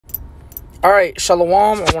All right, Shalom.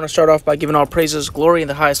 I want to start off by giving all praises, glory, and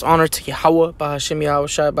the highest honor to Yahweh, Bahashim, Yahweh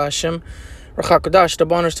Shai, Bahashim, Rachakadash,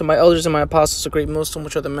 the honors to my elders and my apostles, the great Muslim,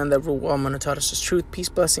 which are the men that rule all men and taught us truth, peace,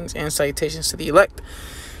 blessings, and salutations to the elect.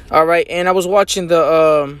 All right, and I was watching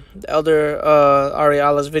the elder Ari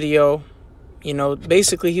Allah's video. You know,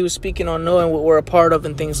 basically he was speaking on knowing what we're a part of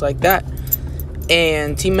and things like that.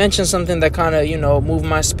 And he mentioned something that kind of, you know, moved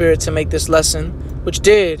my spirit to make this lesson, which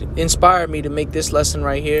did inspire me to make this lesson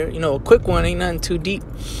right here. You know, a quick one, ain't nothing too deep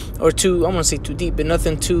or too, I want to say too deep, but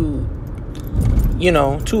nothing too, you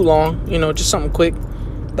know, too long. You know, just something quick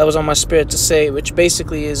that was on my spirit to say, which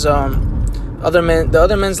basically is the other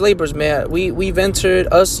men's labors, man. We've entered,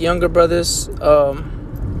 us younger brothers, you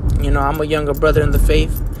know, I'm a younger brother in the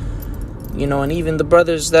faith, you know, and even the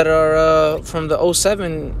brothers that are from the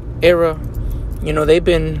 07 era, you know, they've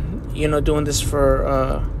been, you know, doing this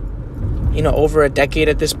for, you know, over a decade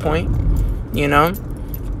at this point, you know,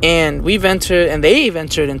 and we've entered, and they've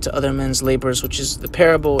entered into other men's labors, which is the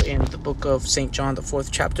parable in the book of St. John, the 4th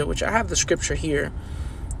chapter, which I have the scripture here.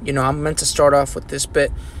 You know, I'm meant to start off with this, but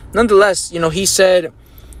nonetheless, you know, he said,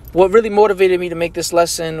 what really motivated me to make this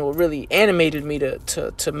lesson, what really animated me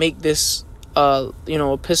to make this, you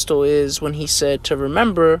know, epistle is when he said to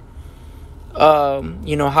remember,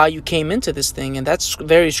 you know, how you came into this thing. And that's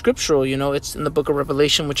very scriptural. You know, it's in the book of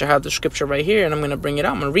Revelation, which I have the scripture right here, and I'm going to bring it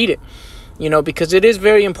out. I'm going to read it, you know, because it is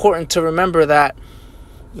very important to remember that,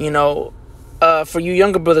 you know, for you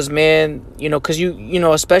younger brothers, man, you know, because you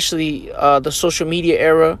know, especially the social media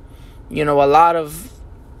era, you know, a lot of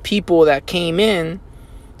people that came in,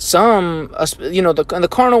 some, you know, the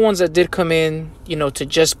carnal ones that did come in, you know, to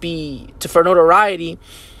just be, for notoriety.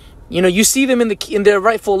 You know, you see them in their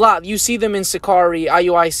rightful lot. You see them in Sakari,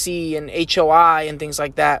 IUIC, and HOI, and things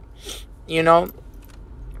like that. You know,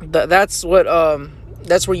 that's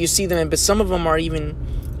where you see them in. But some of them are even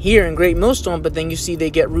here in Great Millstone. But then you see they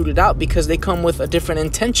get rooted out because they come with a different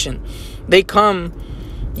intention. They come,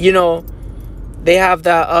 you know, they have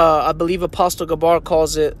that. I believe Apostle Gabar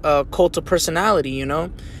calls it cult of personality. You know.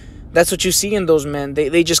 That's what you see in those men.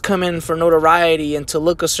 They just come in for notoriety and to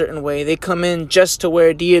look a certain way. They come in just to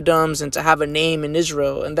wear diadems and to have a name in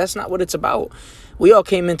Israel. And that's not what it's about. We all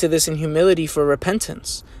came into this in humility for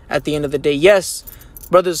repentance at the end of the day. Yes,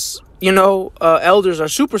 brothers, you know, elders are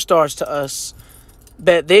superstars to us.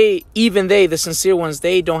 But the sincere ones,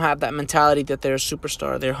 they don't have that mentality that they're a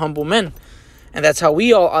superstar. They're humble men. And that's how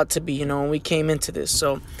we all ought to be, you know, when we came into this.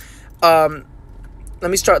 So let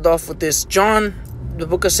me start off with this. The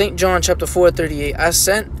book of St. John, chapter 4:38. I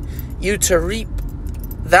sent you to reap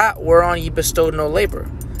that whereon ye bestowed no labor.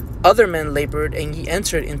 Other men labored, and ye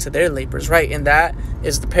entered into their labors. Right, and that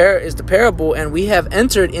is the parable, and we have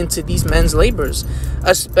entered into these men's labors.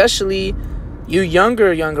 Especially you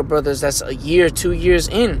younger brothers. That's a year, 2 years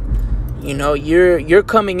in. You know, you're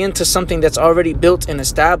coming into something that's already built and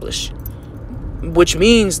established, which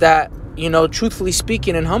means that, you know, truthfully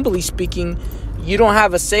speaking and humbly speaking, you don't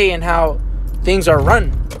have a say in how things are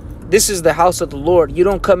run. This is the house of the Lord. You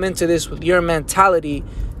don't come into this with your mentality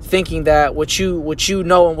thinking that what you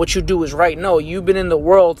know and what you do is right. No, you've been in the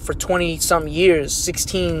world for 20 some years,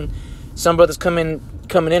 16. Some brothers coming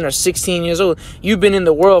in are 16 years old. You've been in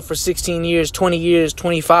the world for 16 years, 20 years,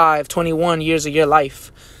 25, 21 years of your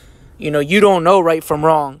life. You know, you don't know right from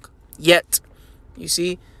wrong yet. You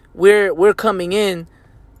see, we're coming in,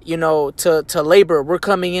 you know, to labor. We're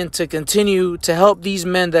coming in to continue to help these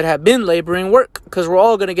men that have been laboring work, because we're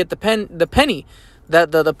all going to get the penny,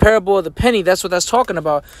 that the parable of the penny. That's what that's talking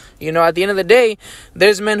about. You know, at the end of the day,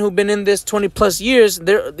 there's men who've been in this 20 plus years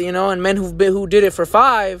there, you know, and men who did it for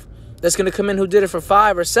 5, that's going to come in who did it for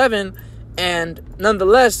 5 or 7. And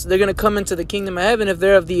nonetheless, they're going to come into the kingdom of heaven if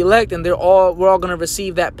they're of the elect, and we're all going to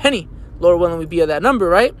receive that penny. Lord willing, we be of that number,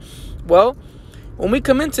 right? Well, when we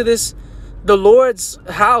come into this, the Lord's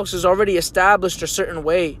house is already established a certain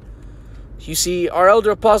way. You see, our elder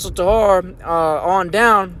Apostle Tahar, on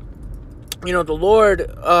down, you know, the Lord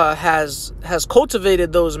has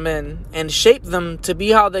cultivated those men and shaped them to be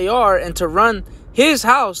how they are and to run his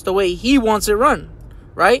house the way he wants it run,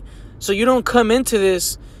 right? So you don't come into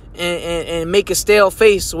this and make a stale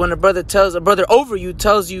face when a brother over you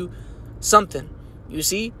tells you something, you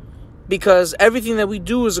see? Because everything that we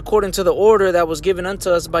do is according to the order that was given unto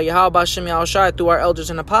us by Yahweh Bashem Yahushai through our elders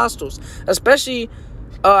and apostles. Especially,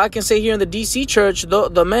 I can say here in the DC church,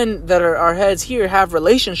 the men that are our heads here have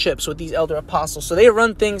relationships with these elder apostles. So they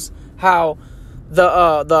run things how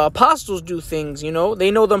the apostles do things, you know.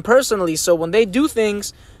 They know them personally. So when they do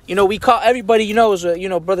things, you know, we call everybody, you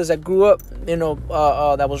know, brothers that grew up, you know,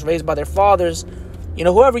 that was raised by their fathers, You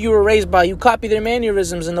know, whoever you were raised by, you copy their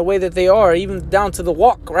mannerisms in the way that they are, even down to the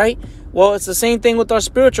walk, right? Well, it's the same thing with our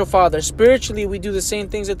spiritual father. Spiritually, we do the same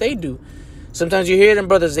things that they do. Sometimes you hear them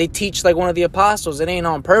brothers, they teach like one of the apostles. It ain't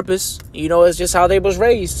on purpose. You know, it's just how they was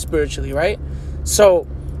raised spiritually, right? So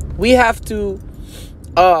we have to,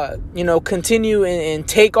 you know, continue and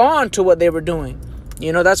take on to what they were doing.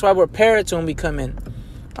 You know, that's why we're parrots when we come in.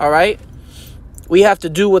 All right? We have to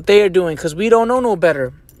do what they are doing because we don't know no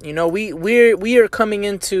better. You know, we are coming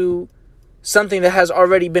into something that has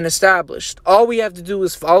already been established. All we have to do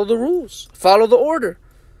is follow the rules, follow the order.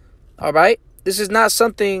 All right? This is not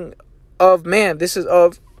something of man. This is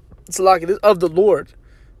of the Lord.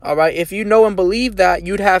 All right? If you know and believe that,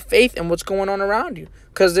 you'd have faith in what's going on around you,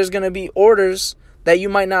 because there's going to be orders that you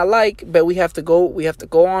might not like, but we have to go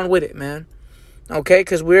on with it, man. Okay?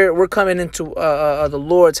 Because we're coming into the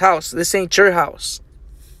Lord's house. This ain't your house.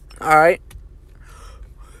 All right?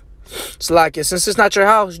 Salakia, since it's not your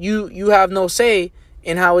house, you have no say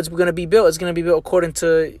in how it's going to be built. It's going to be built according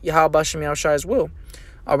to Yahweh Bashem Yahshua's will.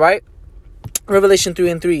 All right? Revelation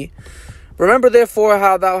 3:3. Remember therefore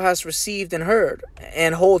how thou hast received and heard,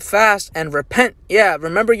 and hold fast and repent. Yeah,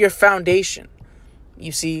 remember your foundation.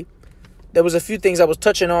 You see, there was a few things I was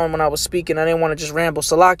touching on when I was speaking. I didn't want to just ramble.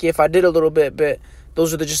 Salakia if I did a little bit, but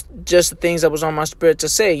those are just the things that was on my spirit to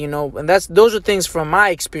say, you know. And those are things from my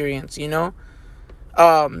experience, you know.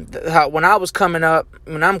 When I was coming up,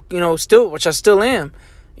 when I'm, you know, which I still am,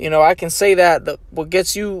 you know, I can say that what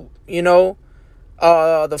gets you, you know,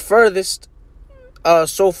 the furthest,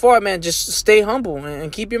 so far, man, just stay humble and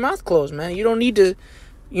keep your mouth closed, man. You don't need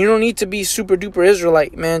to be super duper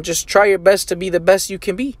Israelite, man. Just try your best to be the best you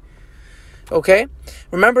can be. Okay?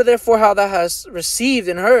 Remember therefore how thou hast received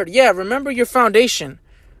and heard. Yeah, remember your foundation,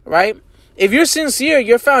 right? If you're sincere,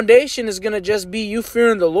 your foundation is going to just be you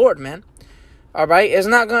fearing the Lord, man. All right, it's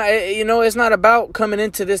not gonna, you know, it's not about coming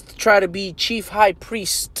into this to try to be chief high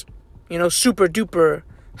priest, you know, super duper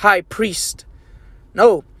high priest.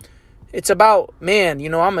 No, it's about, man, you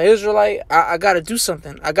know, I'm an Israelite. I gotta do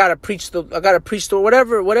something. I gotta preach the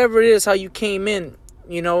whatever it is. How you came in,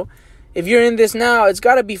 you know, if you're in this now, it's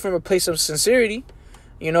gotta be from a place of sincerity.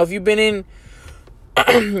 You know, if you've been in,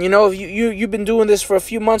 you know, if you've been doing this for a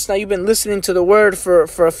few months now, you've been listening to the word for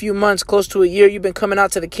a few months, close to a year, you've been coming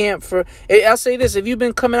out to the camp I'll say this, if you've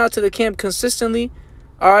been coming out to the camp consistently,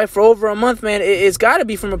 all right, for over a month, man, it's got to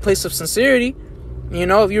be from a place of sincerity. You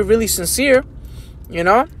know, if you're really sincere, you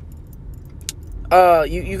know,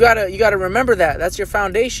 you gotta remember that's your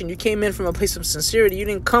foundation. You came in from a place of sincerity. You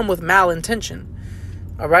didn't come with malintention.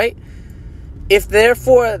 All right. If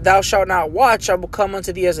therefore thou shalt not watch, I will come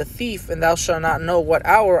unto thee as a thief, and thou shalt not know what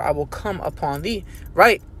hour I will come upon thee.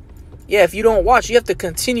 Right? Yeah, if you don't watch, you have to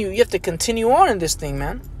continue. You have to continue on in this thing,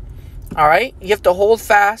 man. All right? You have to hold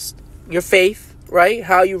fast your faith, right?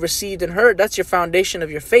 How you received and heard. That's your foundation of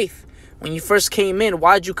your faith. When you first came in,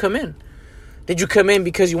 why'd you come in? Did you come in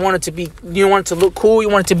because you wanted to look cool, you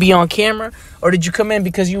wanted to be on camera? Or did you come in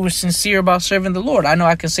because you were sincere about serving the Lord? I know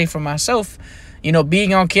I can say for myself, you know,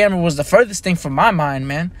 being on camera was the furthest thing from my mind,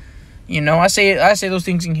 man. You know, I say those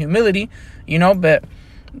things in humility, you know, but,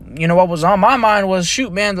 you know, what was on my mind was,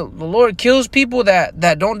 shoot, man, the Lord kills people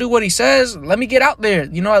that don't do what he says. Let me get out there,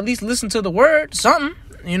 you know, at least listen to the word, something,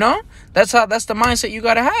 you know. That's the mindset you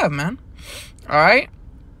got to have, man. All right.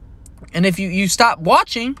 And if you stop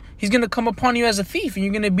watching, he's going to come upon you as a thief, and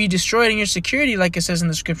you're going to be destroyed in your security, like it says in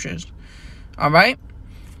the scriptures. All right.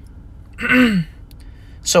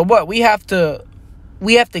 So what we have to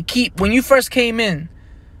keep, when you first came in,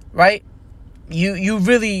 right? You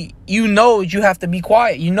really, you know, you have to be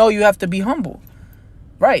quiet. You know, you have to be humble,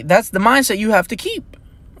 right? That's the mindset you have to keep.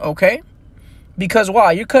 Okay. Because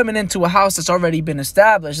why? You're coming into a house that's already been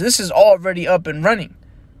established. This is already up and running.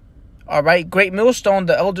 All right. Great millstone,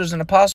 the elders and apostles